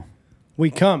We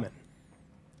coming.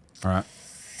 All right.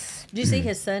 Did you see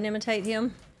his son imitate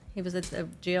him? He was at the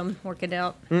gym working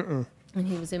out, and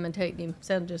he was imitating him.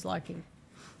 Sounded just like him.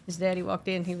 His daddy walked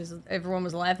in. Everyone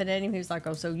was laughing at him. He was like,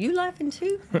 "Oh, so you laughing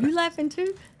too? You laughing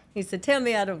too?" He said, "Tell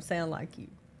me I don't sound like you."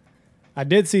 I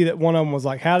did see that one of them was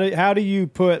like, how do you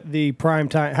put the prime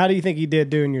time? How do you think he did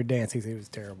doing your dance? He said it was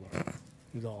terrible.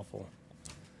 He was awful.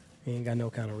 He ain't got no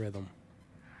kind of rhythm.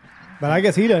 But I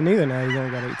guess he doesn't either now. He's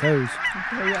only got 8 toes.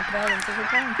 Throw you off balance every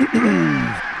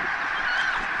time.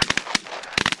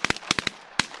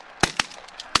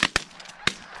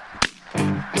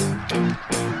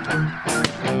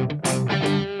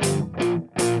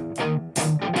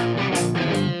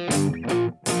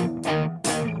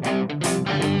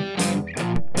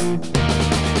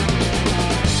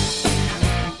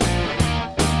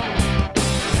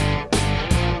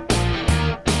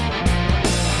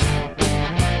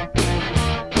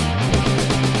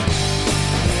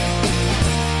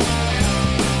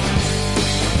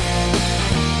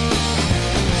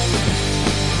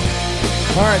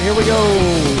 All right, here we go.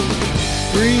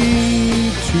 3,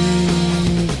 2,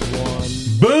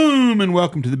 1. Boom, and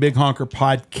welcome to the Big Honker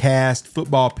Podcast,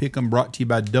 Football Pick'em, brought to you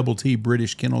by Double T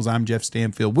British Kennels. I'm Jeff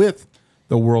Stanfield with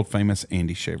the world famous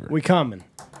Andy Shaver. We coming.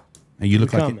 And you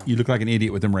look like an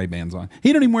idiot with them Ray-Bans on.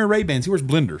 He don't even wear Ray-Bans. He wears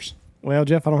blenders. Well,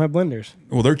 Jeff, I don't have blenders.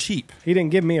 Well, they're cheap. He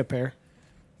didn't give me a pair.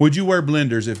 Would you wear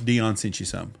blenders if Dion sent you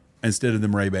some instead of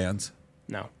them Ray-Bans?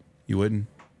 No. You wouldn't?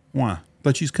 Why?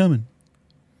 But she's coming.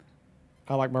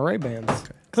 I like my Ray-Bans.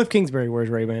 Okay. Cliff Kingsbury wears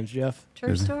Ray-Bans, Jeff.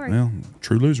 True story. Well,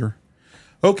 true loser.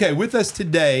 Okay, with us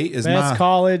today is best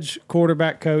college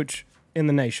quarterback coach in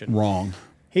the nation. Wrong.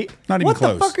 Not even close.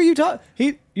 What the fuck are you talking?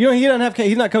 He doesn't have.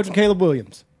 He's not coaching Caleb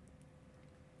Williams.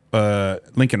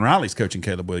 Lincoln Riley's coaching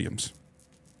Caleb Williams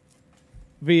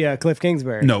via Cliff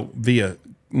Kingsbury. No, via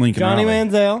Lincoln Johnny Riley.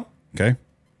 Manziel. Okay.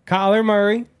 Kyler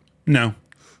Murray. No.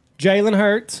 Jalen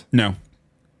Hurts. No.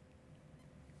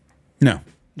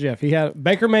 Jeff, he had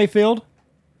Baker Mayfield.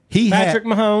 Patrick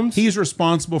Mahomes. He's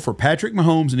responsible for Patrick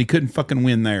Mahomes, and he couldn't fucking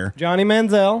win there. Johnny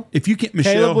Manziel. If you can't,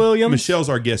 Caleb Williams. Michelle's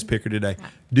our guest picker today.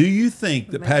 Do you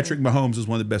think that Patrick Mahomes is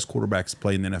one of the best quarterbacks to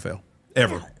play in the NFL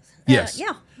ever? Yes.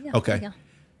 Yeah. Okay. Yeah.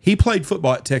 He played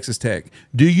football at Texas Tech.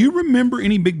 Do you remember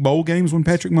any big bowl games when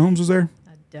Patrick Mahomes was there?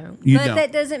 I don't. You but don't.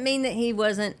 That doesn't mean that he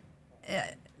wasn't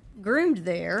groomed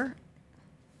there.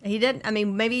 He didn't. I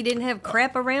mean, maybe he didn't have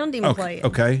crap around him playing.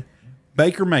 Okay.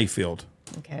 Baker Mayfield.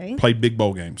 Okay. Played big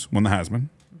bowl games, won the Heisman.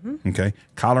 Mm-hmm. Okay.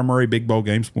 Kyler Murray, big bowl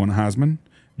games, won the Heisman.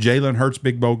 Jalen Hurts,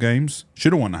 big bowl games,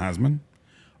 should have won the Heisman.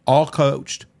 All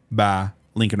coached by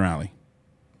Lincoln Riley.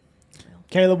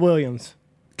 Caleb Williams.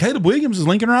 Caleb Williams is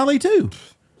Lincoln Riley, too.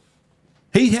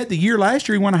 He had the year last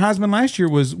year. He won a Heisman last year.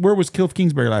 Where was Cliff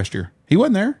Kingsbury last year? He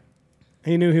wasn't there.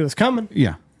 He knew he was coming.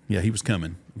 Yeah, he was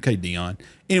coming. Okay, Dion.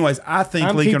 Anyways, I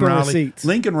think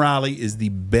Lincoln Riley is the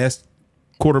best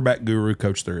quarterback guru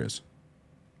coach there is.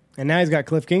 And now he's got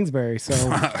Cliff Kingsbury. So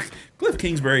Cliff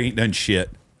Kingsbury ain't done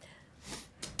shit.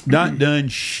 Not done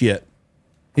shit.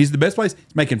 He's the best place.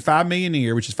 He's making $5 million a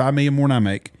year, which is $5 million more than I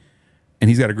make, and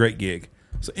he's got a great gig.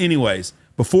 So, anyways,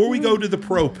 before we go to the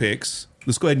pro picks,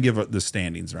 let's go ahead and give the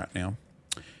standings right now.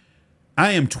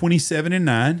 I am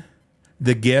 27-9.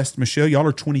 The guest, Michelle, y'all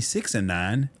are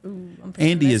 26-9. Ooh,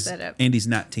 Andy's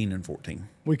 19-14.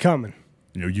 We coming.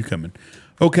 You coming.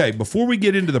 Okay, before we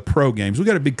get into the pro games, we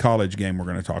got a big college game we're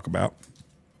going to talk about.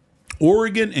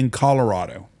 Oregon and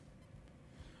Colorado.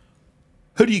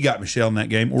 Who do you got, Michelle, in that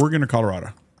game? Oregon or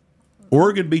Colorado?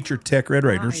 Oregon beat your Tech Red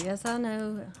Raiders. Yes, I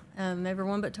know.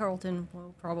 Everyone but Tarleton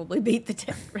will probably beat the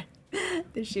Tech Red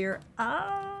this year.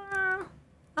 I'm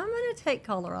going to take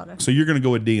Colorado. So you're going to go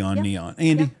with Dion Neon.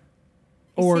 Andy? Yeah.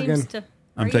 Oregon.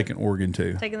 I'm taking Oregon,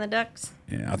 too. Taking the Ducks?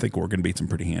 Yeah, I think Oregon beats them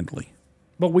pretty handily.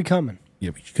 But we coming. Yeah,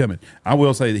 but you're coming. I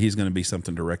will say that he's going to be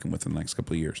something to reckon with in the next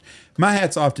couple of years. My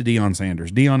hat's off to Deion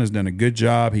Sanders. Deion has done a good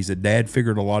job. He's a dad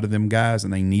figure to a lot of them guys,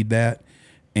 and they need that.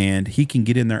 And he can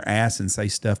get in their ass and say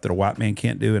stuff that a white man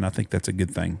can't do, and I think that's a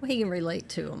good thing. Well, he can relate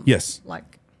to them. Yes.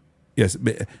 Yes.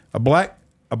 A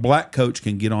black coach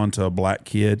can get on to a black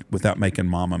kid without making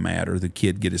mama mad or the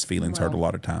kid get his feelings hurt a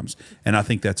lot of times. And I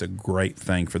think that's a great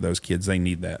thing for those kids. They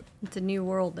need that. It's a new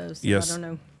world, though, so yes. I don't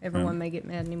know. Everyone may get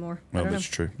mad anymore. Well, that's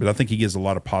true. But I think he gives a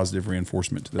lot of positive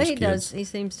reinforcement to those kids. But he does. He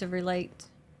seems to relate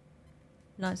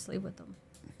nicely with them.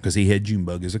 Because he had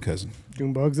Junebug as a cousin.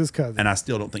 Junebug's his cousin. And I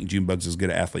still don't think Junebug's as good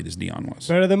an athlete as Dion was.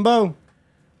 Better than Bo.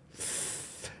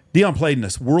 Dion played in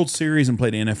this World Series and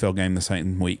played an NFL game the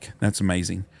same week. That's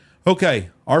amazing. Okay,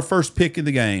 our first pick of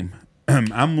the game.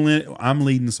 I'm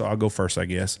leading, so I'll go first, I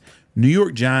guess. New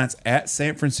York Giants at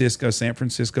San Francisco. San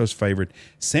Francisco's favored.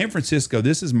 San Francisco,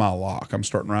 this is my lock. I'm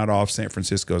starting right off. San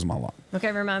Francisco is my lock. Okay,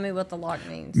 remind me what the lock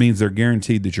means. Means they're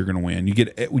guaranteed that you're going to win. You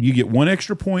get one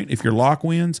extra point if your lock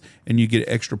wins, and you get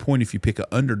an extra point if you pick an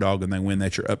underdog and they win.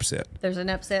 That's your upset. There's an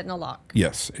upset and a lock.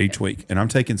 Yes, each week. And I'm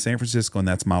taking San Francisco, and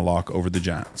that's my lock over the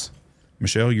Giants.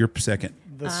 Michelle, you're second.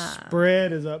 The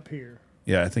spread is up here.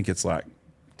 Yeah, I think it's like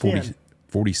 40,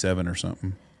 47 or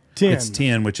something. 10. It's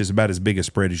 10, which is about as big a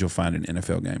spread as you'll find in an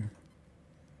NFL game.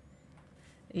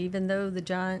 Even though the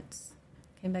Giants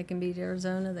came back and beat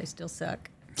Arizona, they still suck.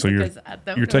 So you're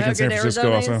taking San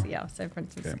Francisco also? Yeah, San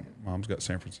Francisco. Okay. Mom's got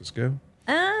San Francisco.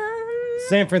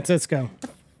 San Francisco.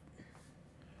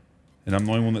 And I'm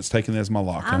the only one that's taking this as my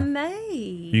lock. I huh? may.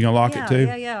 You gonna lock it too?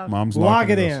 Yeah. Mom's Lock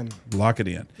locking it those. in. Lock it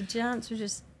in. The Giants are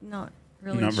just not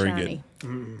really Not very shiny.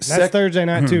 good. That's Thursday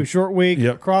night, too. Short week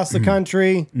Yep. across the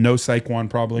country. No Saquon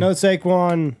probably. No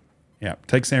Saquon. Yeah.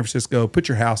 Take San Francisco. Put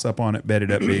your house up on it. Bet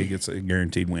it up big. It's a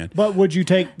guaranteed win. But would you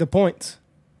take the points?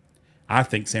 I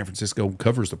think San Francisco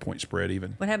covers the point spread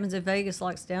even. What happens if Vegas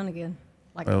locks down again?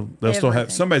 Like Well, they'll still have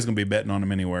everything. somebody's going to be betting on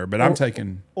them anywhere. But I'm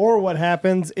taking. Or what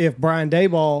happens if Brian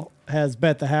Daboll has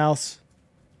bet the house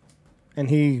and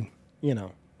he,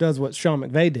 does what Sean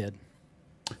McVay did?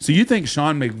 So you think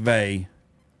Sean McVay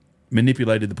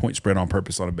manipulated the point spread on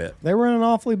purpose on a bet? They were in an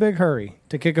awfully big hurry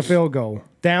to kick a field goal,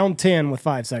 down 10 with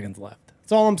 5 seconds left.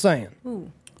 That's all I'm saying. Ooh.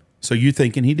 So you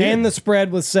thinking he did? And the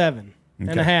spread was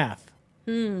 7.5.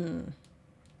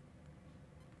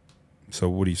 So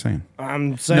what are you saying?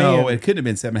 I'm saying. No, it couldn't have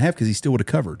been 7.5 because he still would have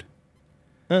covered.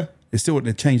 Huh? It still wouldn't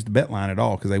have changed the bet line at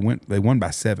all because they won by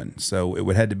 7. So it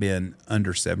would have had to been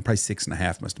under 7. Probably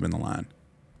 6.5 must have been the line.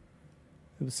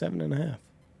 It was 7.5.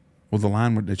 Well, the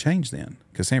line would have changed then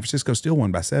because San Francisco still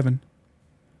won by 7.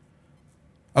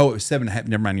 Oh, it was 7.5.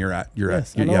 Never mind. You're right. You're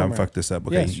Yes, right. I know Yeah, I'm I fucked this up.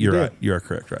 Okay, Yes, you you're did. right. You are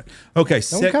correct. Right. Okay.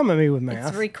 Don't come at me with math.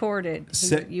 It's recorded.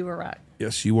 You were right.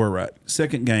 Yes, you were right.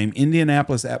 Second game,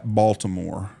 Indianapolis at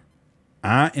Baltimore.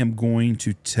 I am going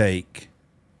to take.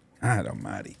 God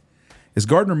Almighty, is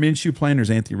Gardner Minshew playing or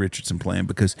is Anthony Richardson playing?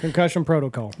 Because Concussion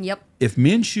protocol. Yep. if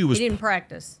Minshew He was didn't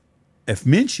practice. if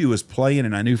Minshew was playing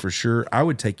and I knew for sure, I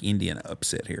would take Indiana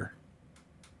upset here.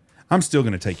 I'm still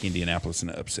going to take Indianapolis in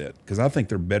an upset because I think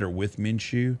they're better with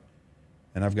Minshew,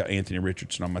 and I've got Anthony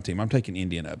Richardson on my team. I'm taking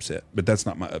Indiana upset, but that's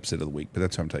not my upset of the week. But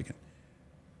that's who I'm taking.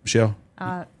 Michelle,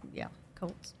 Yeah,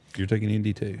 Colts. you're taking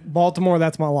Indy too. Baltimore,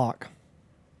 that's my lock.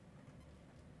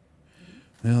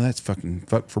 Well, that's fuck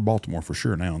for Baltimore for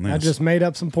sure now. On this. I just made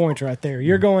up some points right there.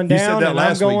 You're going You down said that and I'm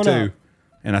last week going too, up.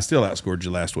 and I still outscored you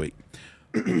last week.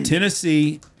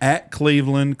 Tennessee at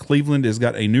Cleveland. Cleveland has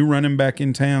got a new running back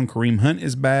in town. Kareem Hunt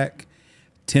is back.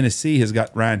 Tennessee has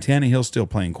got Ryan Tannehill still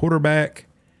playing quarterback.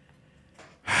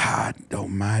 God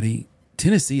almighty.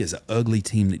 Tennessee is an ugly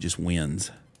team that just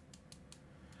wins.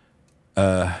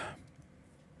 I'm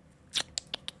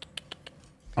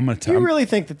going to Do you really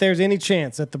think that there's any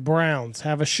chance that the Browns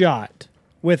have a shot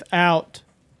without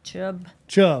Chubb.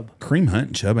 Kareem Hunt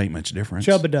and Chubb ain't much difference.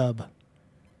 Chubb-a-dub?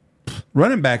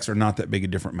 Running backs are not that big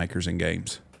of different makers in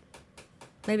games.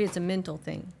 Maybe it's a mental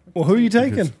thing. Well, who are you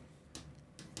taking?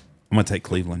 I'm going to take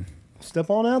Cleveland. Step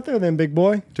on out there then, big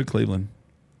boy. To Cleveland.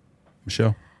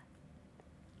 Michelle?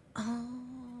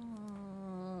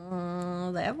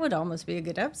 Oh, that would almost be a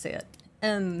good upset.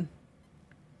 I'm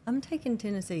taking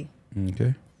Tennessee.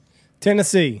 Okay.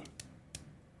 Tennessee.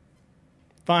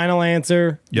 Final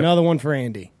answer. Yep. Another one for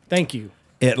Andy. Thank you.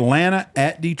 Atlanta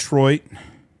at Detroit.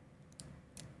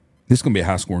 This is going to be a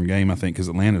high-scoring game, I think, because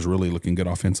Atlanta's really looking good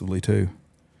offensively, too.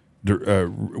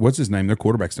 What's his name? Their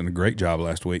quarterback's done a great job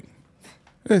last week.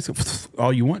 It's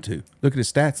all you want to. Look at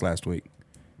his stats last week.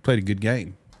 Played a good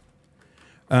game.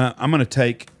 I'm going to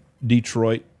take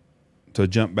Detroit to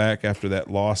jump back after that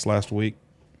loss last week.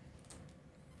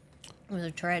 It was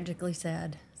a tragically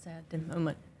sad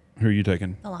moment. Who are you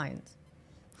taking? The Lions.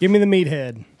 Give me the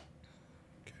meathead.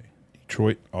 Okay.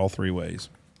 Detroit all three ways.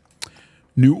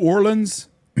 New Orleans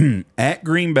at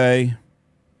Green Bay.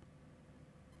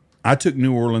 I took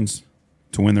New Orleans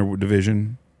to win their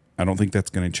division. I don't think that's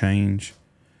going to change.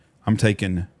 I'm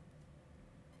taking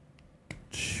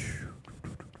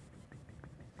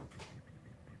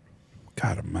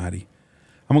God almighty.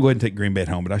 I'm going to go ahead and take Green Bay at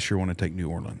home, but I sure want to take New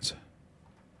Orleans.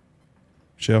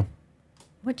 Michelle?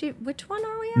 Which one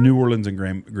are we on? New Orleans and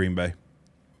Green Bay.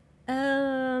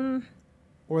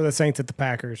 Or the Saints at the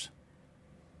Packers.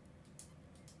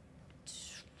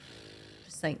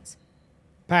 Saints.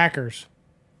 Packers.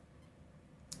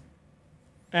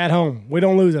 At home. We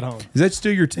don't lose at home. Is that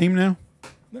still your team now?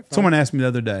 They're fine. Someone asked me the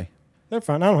other day. They're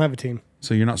fine. I don't have a team.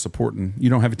 So you're not supporting. You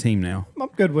don't have a team now. I'm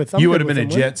good with. You would have been a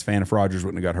Jets fan if Rodgers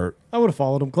wouldn't have got hurt. I would have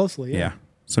followed him closely. Yeah.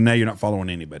 So now you're not following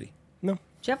anybody. No.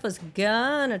 Jeff was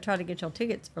gonna try to get y'all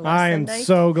tickets for last I am Sunday.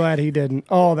 so glad he didn't.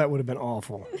 Oh, that would have been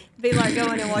awful. Be like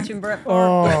going and watching Brett Favre.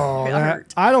 Oh, Got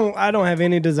hurt. I don't have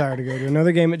any desire to go to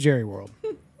another game at Jerry World.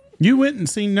 You went and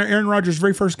seen Aaron Rodgers'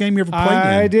 very first game you ever played in.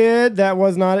 I did. That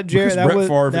was not at Jerry. Because That Brett was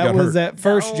Favre that got was hurt. that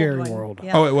first The old Jerry one. World.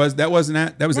 Yeah. Oh, it was. That wasn't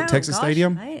at. That was No, at Texas gosh,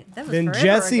 Stadium. that was Then forever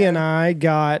Jesse ago. and I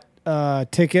got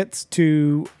tickets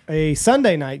to a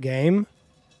Sunday night game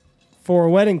for a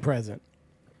wedding present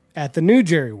at the new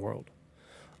Jerry World.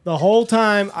 The whole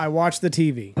time I watched the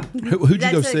TV, Who'd you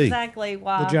That's go see? exactly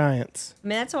why. the Giants. I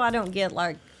mean, that's why I don't get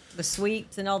like the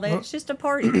suites and all that. It's just a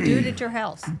party. You do it at your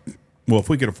house. Well, if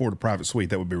we could afford a private suite,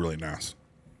 that would be really nice.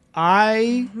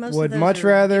 I Most of would those much are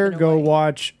rather given go away.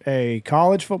 watch a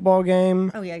college football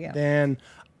game Oh yeah. than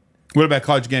What about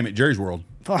college game at Jerry's World?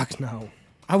 fuck no.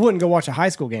 I wouldn't go watch a high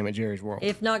school game at Jerry's World.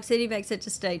 If Knox City makes it to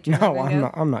state, you're No, not gonna I'm go?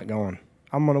 not. I'm not going.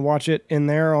 I'm going to watch it in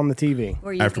there on the TV.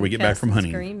 Where you After can we get back cuss from and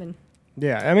hunting. scream and-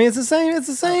 Yeah, I mean it's the same. It's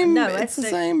the same. No, it's the I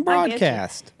same get you.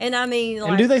 broadcast. And I mean, like,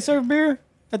 And do they serve beer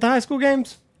at the high school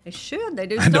games? They should. They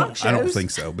do I stock don't. shows. I don't think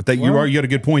so. But you got a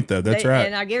good point though. That's They- right.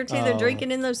 And I guarantee they're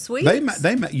drinking in those suites.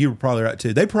 You were probably right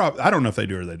too. They probably. I don't know if they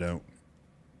do or they don't.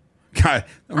 God,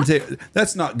 I'm gonna tell you,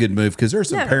 that's not a good move because there's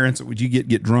some No. parents that would you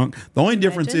get drunk. The only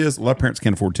difference Imagine. is a lot of parents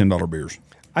can't afford $10 beers.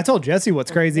 I told Jesse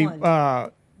what's crazy.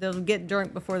 one. They'll get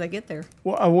drunk before they get there.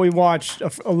 We watched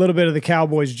a little bit of the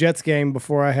Cowboys Jets game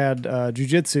before I had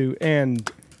jiu-jitsu, and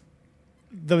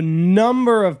the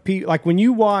number of people, like when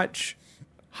you watch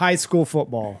high school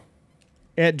football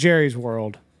at Jerry's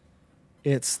World,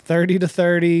 it's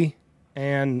 30-30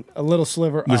 and a little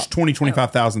sliver There's up.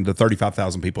 25,000 to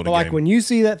 35,000 people. But like when you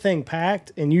see that thing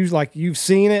packed and you've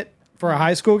seen it for a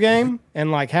high school game,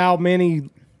 and like how many,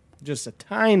 just a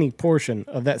tiny portion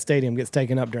of that stadium gets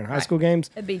taken up during high school games,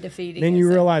 It'd be defeating. then you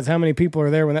isn't it? realize how many people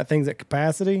are there when that thing's at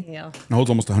capacity. Yeah. it holds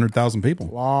almost 100,000 people.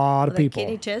 A lot of The people.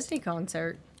 Kenny Chesney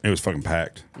concert. It was fucking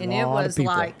packed. And it Lot of was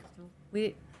people. like,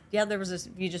 there was this,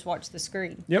 you just watched the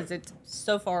screen. Yep. 'Cause it's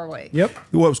so far away. Yep.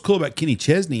 What was cool about Kenny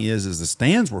Chesney is the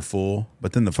stands were full,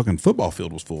 but then the fucking football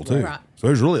field was full too. Right. So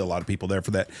there's really a lot of people there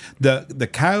for that. The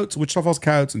Coyotes, Wichita Falls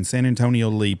Coyotes and San Antonio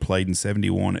Lee played in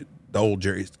 71 at the old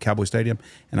Jerry Cowboy Stadium,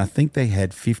 and I think they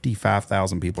had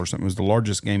 55,000 people or something. It was the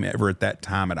largest game ever at that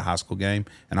time at a high school game,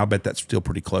 and I'll bet that's still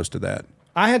pretty close to that.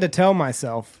 I had to tell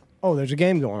myself, oh, there's a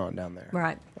game going on down there.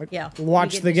 Right. Like, Yeah.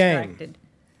 watch You get the game. distracted.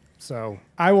 So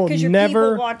I will 'Cause you're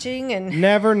never, people watching and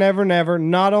never,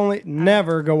 not only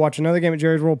never go watch another game at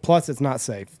Jerry's World. Plus, it's not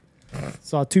safe.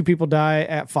 Saw 2 people die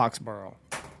at Foxborough.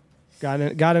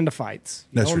 Got into fights.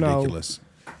 You That's don't know. ridiculous.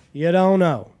 You don't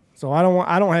know. So I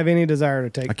don't have any desire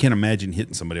to I take can't imagine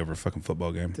hitting somebody over a fucking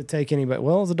football game. anybody.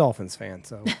 Well, as a Dolphins fan,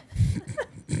 so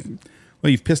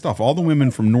Well, you've pissed off all the women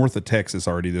from north of Texas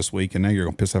already this week, and now you're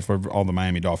going to piss off all the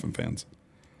Miami Dolphin fans.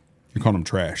 You're calling them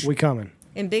trash. we coming.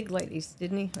 and big ladies,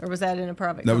 didn't he? Or was that in a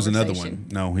private? That was another conversation?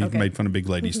 one. No, he Okay. made fun of big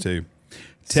ladies too.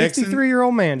 Texan,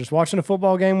 63-year-old man just watching a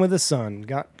football game with his son.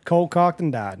 Got cold cocked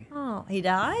and died. Oh, he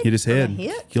died. hit his From a head,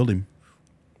 hit? killed him.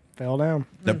 Fell down.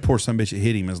 That poor son bitch that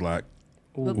hit him is like,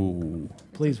 ooh,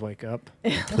 Please wake up.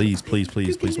 please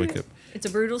wake up. It's a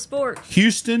brutal sport.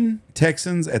 Houston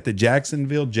Texans at the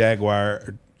Jacksonville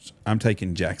Jaguars. I'm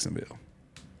taking Jacksonville.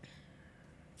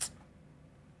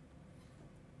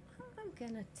 I'm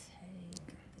gonna take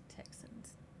the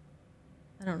Texans.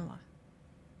 I don't know why.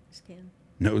 Just kidding.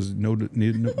 No,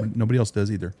 nobody else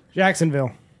does either.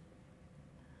 Jacksonville.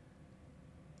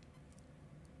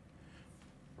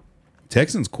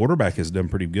 Texans quarterback has done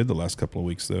pretty good the last couple of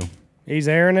weeks, though. He's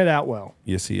airing it out well.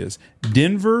 Yes, he is.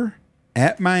 Denver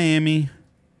at Miami.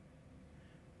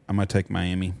 I'm going to take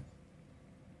Miami.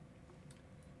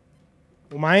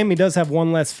 Well, Miami does have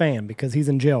one less fan because he's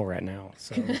in jail right now.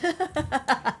 So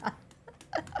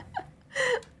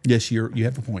Yes, you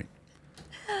have a point.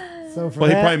 So for Well,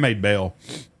 he that, probably made bail.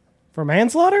 for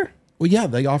manslaughter? Well, yeah,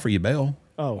 they offer you bail.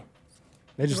 Oh.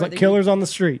 They just Where let they- killers on the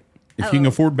street. If you can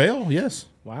afford bail, yes.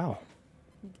 Wow.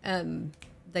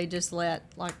 They just let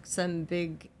like some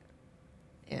big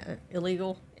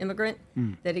illegal immigrant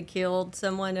that had killed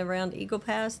someone around Eagle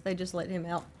Pass. They just let him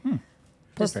out.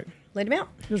 Just Perfect. let him out.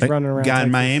 Just running around. Guy in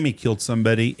Texas. Miami killed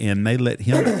somebody, and they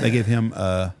gave him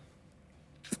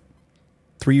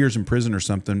 3 years in prison or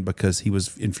something because he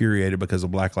was infuriated because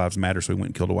of Black Lives Matter. So he went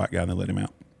and killed a white guy, and they let him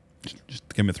out. Just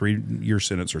gave him a 3-year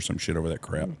sentence or some shit over that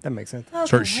crap. That makes sense.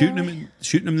 Start shooting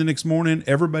him the next morning.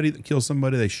 Everybody that kills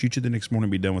somebody, they shoot you the next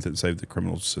morning. Be done with it and save the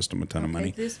criminal system a ton of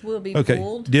money. This will be Okay,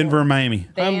 pulled Denver or or Miami.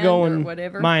 I'm banned going or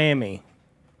whatever. Miami.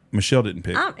 Michelle didn't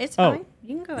pick. It's Oh. fine.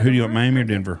 You can go. Who do you want, ahead. Miami or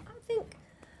Denver? I think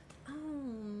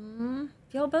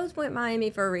y'all both went Miami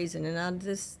for a reason, and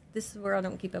this is where I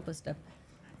don't keep up with stuff.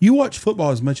 You watch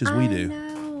football as much as we do.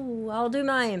 No, I'll do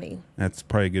Miami. That's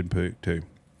probably a good pick, too.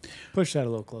 Push that a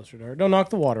little closer to her. Don't knock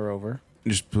the water over.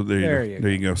 Just put there. There You you go.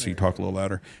 There go. you go. So you talk a little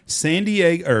louder. San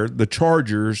Diego or the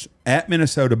Chargers at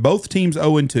Minnesota. Both teams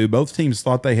 0-2. Both teams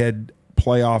thought they had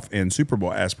playoff and Super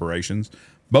Bowl aspirations.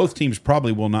 Both teams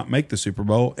probably will not make the Super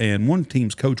Bowl, and one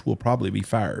team's coach will probably be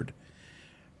fired.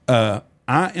 I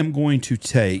am going to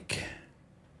take.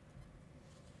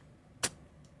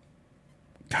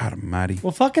 God Almighty!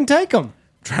 Well, fucking take them. I'm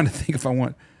trying to think if I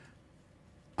want.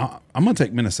 I'm going to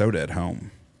take Minnesota at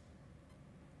home.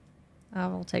 I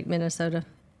will take Minnesota.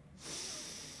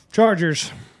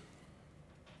 Chargers.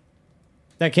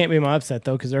 That can't be my upset,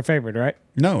 though, because they're favored, right?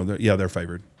 No, they're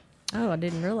favored. Oh, I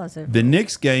didn't realize it. The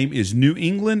next game is New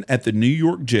England at the New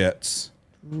York Jets.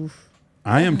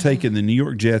 I am taking the New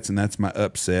York Jets, and that's my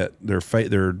upset. They're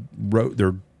dogs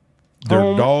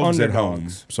at home,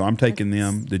 underdogs. so I'm taking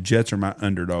them. The Jets are my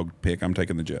underdog pick. I'm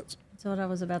taking the Jets. That's what I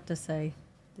was about to say.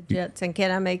 The Jets. And can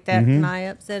I make that my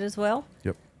upset as well?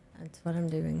 Yep. That's what I'm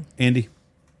doing. Andy,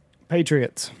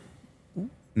 Patriots.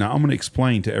 now I'm going to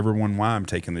explain to everyone why I'm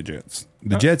taking the Jets.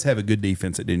 The Jets have a good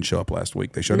defense that didn't show up last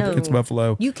week. They showed up against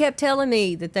Buffalo. You kept telling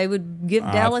me that they would give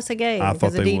Dallas a game I thought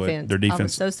because of they would. defense. Their I was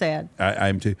defense- so sad. I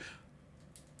am too.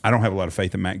 I don't have a lot of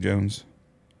faith in Mac Jones,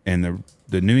 and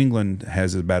the New England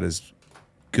has about as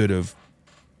good of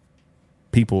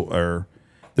people are.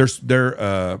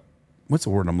 They're what's the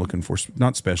word I'm looking for?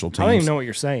 Not special teams. I don't even know what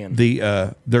you're saying.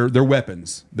 Their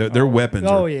weapons. Their weapons.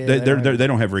 Oh, are, yeah, they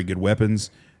don't have very good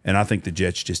weapons, and I think the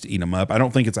Jets just eat them up. I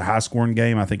don't think it's a high scoring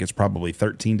game. I think it's probably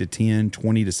 13-10,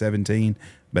 20-17.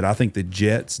 But I think the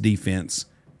Jets defense,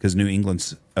 because New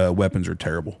England's weapons are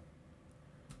terrible.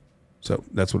 So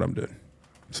that's what I'm doing.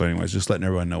 So, anyways, just letting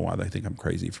everyone know why they think I'm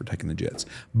crazy for taking the Jets.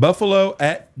 Buffalo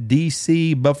at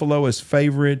DC. Buffalo is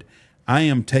favored. I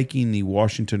am taking the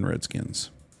Washington Redskins.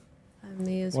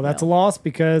 Me as Well, that's a loss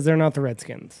because they're not the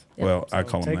Redskins. Yep. Well, I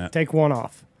call them that. Take one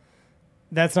off.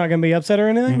 That's not going to be upset or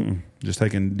anything? Just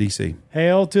taking DC.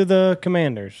 Hail to the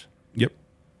Commanders. Yep.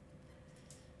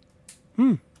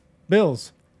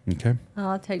 Bills. Okay.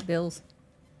 I'll take Bills.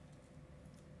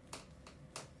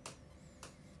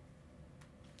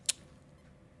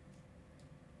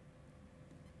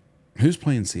 Who's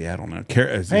playing Seattle now?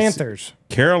 Panthers.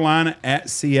 Carolina at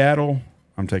Seattle.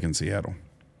 I'm taking Seattle.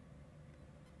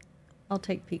 I'll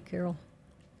take Pete Carroll.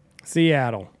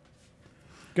 Seattle.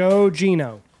 Go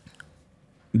Geno.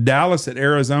 Dallas at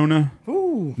Arizona.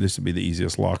 Ooh. This would be the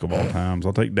easiest lock of all times.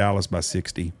 I'll take Dallas by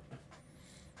 60.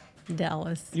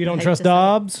 Dallas. You don't I hate trust to say it.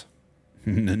 Dobbs?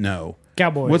 No.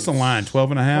 Cowboys. What's the line?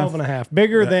 12 and a half? 12.5.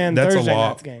 Bigger than That's Thursday a lock.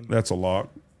 night's game. That's a lock.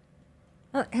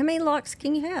 How many locks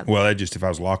can you have? Well, that just if I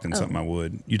was locking something, I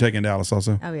would. You taking Dallas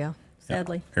also? Oh, yeah.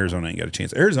 Sadly. Arizona ain't got a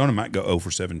chance. Arizona might go 0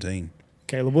 for 17.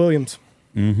 Caleb Williams.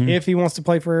 If he wants to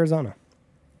play for Arizona.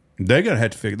 They're going to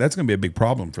have to figure that's going to be a big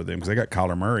problem for them because they got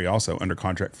Kyler Murray also under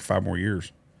contract for 5 more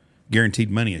years.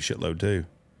 Guaranteed money a shitload too.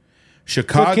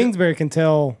 Chicago. Cliff Kingsbury can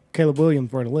tell Caleb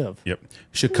Williams where to live. Yep.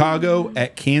 Chicago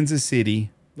at Kansas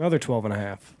City. Another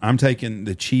 12.5. I'm taking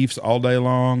the Chiefs all day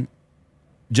long.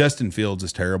 Justin Fields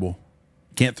is terrible.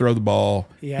 Can't throw the ball.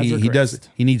 He has He regressed.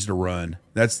 needs to run.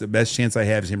 That's the best chance I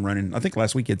have is him running. I think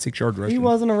last week he had 6 yards rushing. He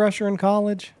wasn't a rusher in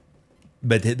college.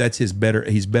 But that's his better.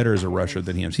 He's better as a rusher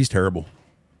than him. He's terrible.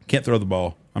 Can't throw the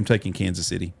ball. I'm taking Kansas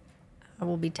City. I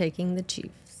will be taking the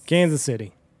Chiefs. Kansas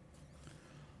City.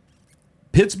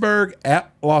 Pittsburgh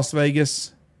at Las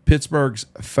Vegas. Pittsburgh's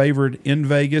favored in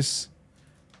Vegas.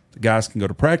 The guys can go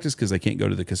to practice because they can't go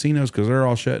to the casinos because they're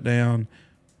all shut down.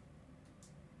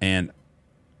 And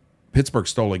Pittsburgh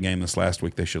stole a game this last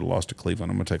week. They should have lost to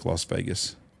Cleveland. I'm going to take Las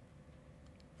Vegas.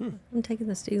 I'm taking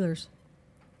the Steelers.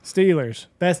 Steelers.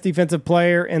 Best defensive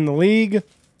player in the league.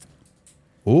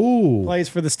 Ooh. Plays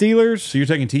for the Steelers. So you're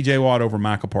taking T.J. Watt over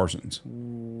Micah Parsons.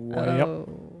 Yep.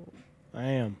 I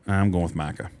am. I'm going with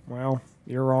Micah. Well,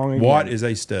 you're wrong again. Watt is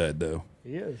a stud, though.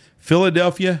 He is.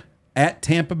 Philadelphia at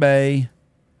Tampa Bay.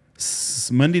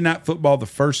 Monday Night Football, the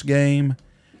first game.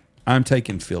 I'm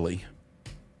taking Philly.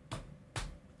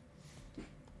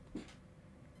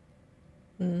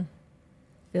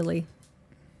 Philly.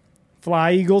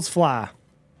 Fly, Eagles, fly.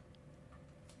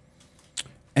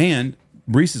 And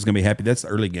Reese is going to be happy. That's the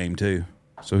early game, too.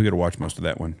 So we got to watch most of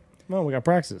that one. Well, we got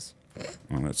practice.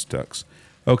 Oh, that sucks.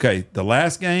 Okay, the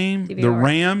last game, the DVR.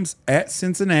 Rams at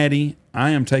Cincinnati.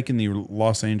 I am taking the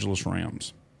Los Angeles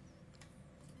Rams.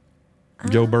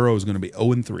 Joe Burrow is going to be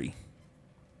 0-3.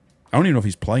 I don't even know if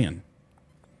he's playing.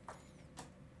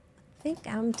 think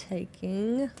I'm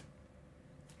taking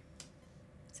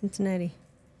Cincinnati.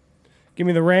 Give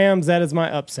me the Rams. That is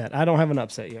my upset. I don't have an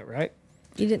upset yet, right?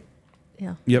 You didn't.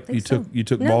 Yeah. Yep, I think you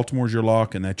took No. Baltimore as your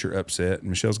lock, and that's your upset.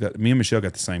 And me and Michelle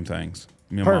got the same things.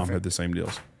 Me and Mom Perfect. had the same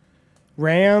deals.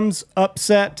 Rams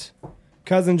upset.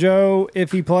 Cousin Joe,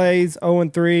 if he plays,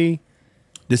 0-3.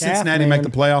 Did Cincinnati make the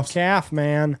playoffs? Calf,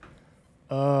 man.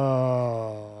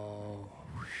 Oh.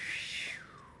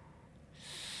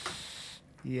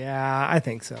 Yeah, I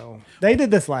think so. They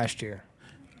did this last year.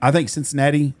 I think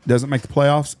Cincinnati doesn't make the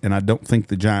playoffs, and I don't think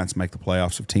the Giants make the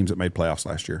playoffs of teams that made playoffs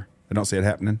last year. I don't see it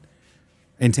happening.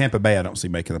 And Tampa Bay, I don't see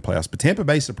making the playoffs. But Tampa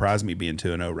Bay surprised me being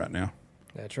 2-0 right now.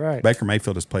 That's right. Baker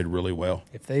Mayfield has played really well.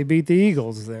 If they beat the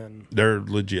Eagles, then They're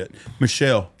legit.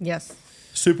 Michelle, Yes.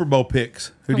 Super Bowl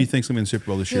picks. Who do you think's going to be in the Super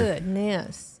Bowl this year?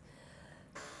 Goodness.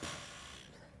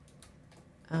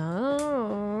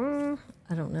 Oh,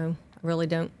 I don't know. I really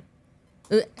don't.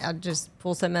 I'll just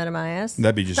pull something out of my ass.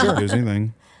 That'd be just as good as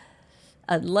anything.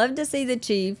 I'd love to see the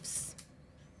Chiefs.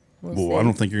 We'll Well, see. I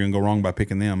don't think you're going to go wrong by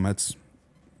picking them. That's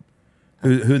who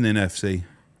in the NFC?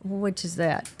 Which is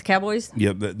that? The Cowboys?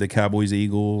 Yep, the Cowboys,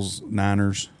 Eagles,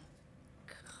 Niners.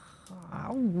 I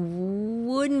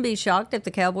wouldn't be shocked if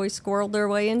the Cowboys squirreled their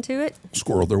way into it.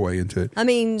 Squirreled their way into it. I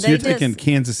mean, So they you're just taking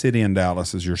Kansas City and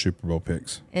Dallas as your Super Bowl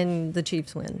picks. and the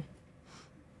Chiefs win.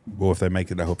 Well, if they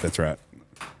make it, I hope that's right.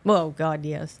 Well, God,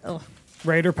 yes. Oh,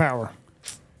 Raider power.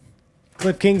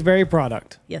 Cliff Kingsbury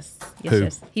product. yes, yes, Who?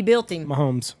 yes. He built him.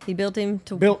 Mahomes. He built him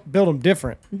to Build them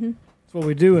different. Mm-hmm. That's what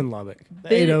we do in Lubbock.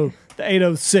 The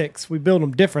 806. We build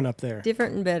them different up there.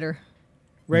 different and better.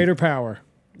 Raider power.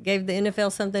 Gave the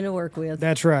NFL something to work with.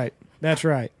 That's right. That's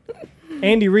right.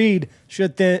 Andy Reid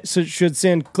should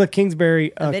send Cliff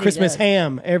Kingsbury bet he Christmas does.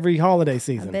 ham every holiday I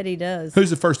season. bet he does. Who's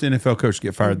the first NFL coach to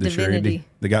get fired this year, Andy? Divinity.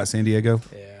 The guy at San Diego?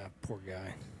 Yeah, poor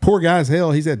guy. Poor guy as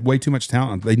hell. He's had way too much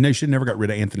talent. They should never got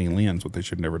rid of Anthony Lynn's what they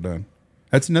should have never done.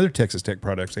 That's another Texas Tech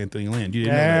product, Anthony Lynn. You didn't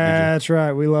know that, That's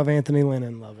right. We love Anthony Lynn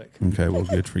in Lubbock. did you? Okay, well,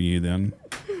 good for you then.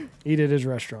 Eat at his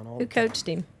restaurant all Who the time. coached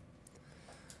him?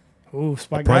 Ooh,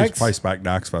 Spike Probably Dykes. Spike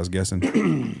Dykes, if I was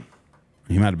guessing.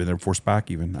 He might have been there before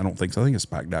Spike even. I don't think so. I think it's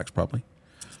Spike Dykes probably.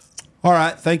 All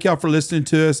right. Thank y'all for listening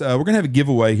to us. We're going to have a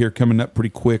giveaway here coming up pretty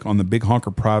quick on the Big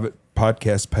Honker Private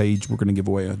Podcast page. We're going to give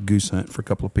away a goose hunt for a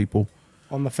couple of people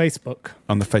On the Facebook.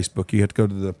 on the Facebook. You have to go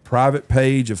to the private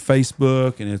page of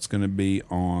Facebook, and it's going to be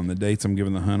on the dates I'm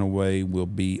giving the hunt away will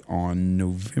be on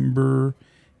November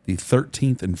the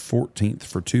 13th and 14th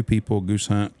for 2 people, goose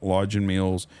hunt, lodge and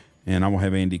meals. And I will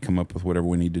have Andy come up with whatever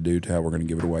we need to do to how we're going to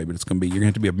give it away. But it's going to be, you're going to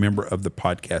have to be a member of the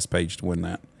podcast page to win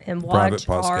that. And Private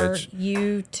watch our podcast.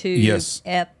 YouTube Yes.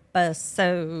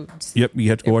 episodes. Yep, you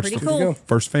have to go They're watch pretty the cool.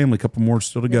 First Family. A couple more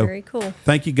still to go. Very cool.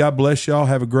 Thank you. God bless y'all.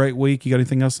 Have a great week. You got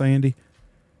anything else to say, Andy?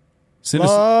 Send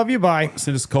Love you. Bye.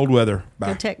 us cold weather. Bye.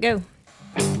 Go Tech, go.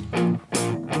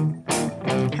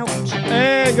 Ouch.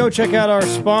 And go check out our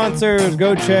sponsors.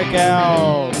 Go check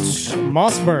out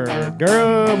Mossberg,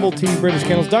 Durable Tea, British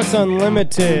Kennels, Ducks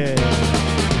Unlimited,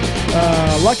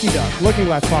 Lucky Duck, Looking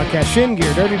Glass Podcast, Shin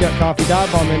Gear, Dirty Duck Coffee, Dive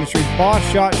Bomb Industries, Boss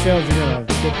Shot Shells. You're going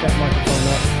to get that microphone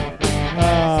up.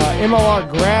 MLR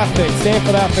Graphics,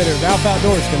 Stanfield Outfitters, Alpha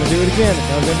Outdoors. Going to do it again. It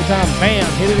does every time. Bam,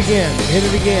 hit it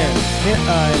again.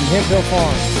 And Hemphill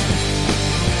Farm.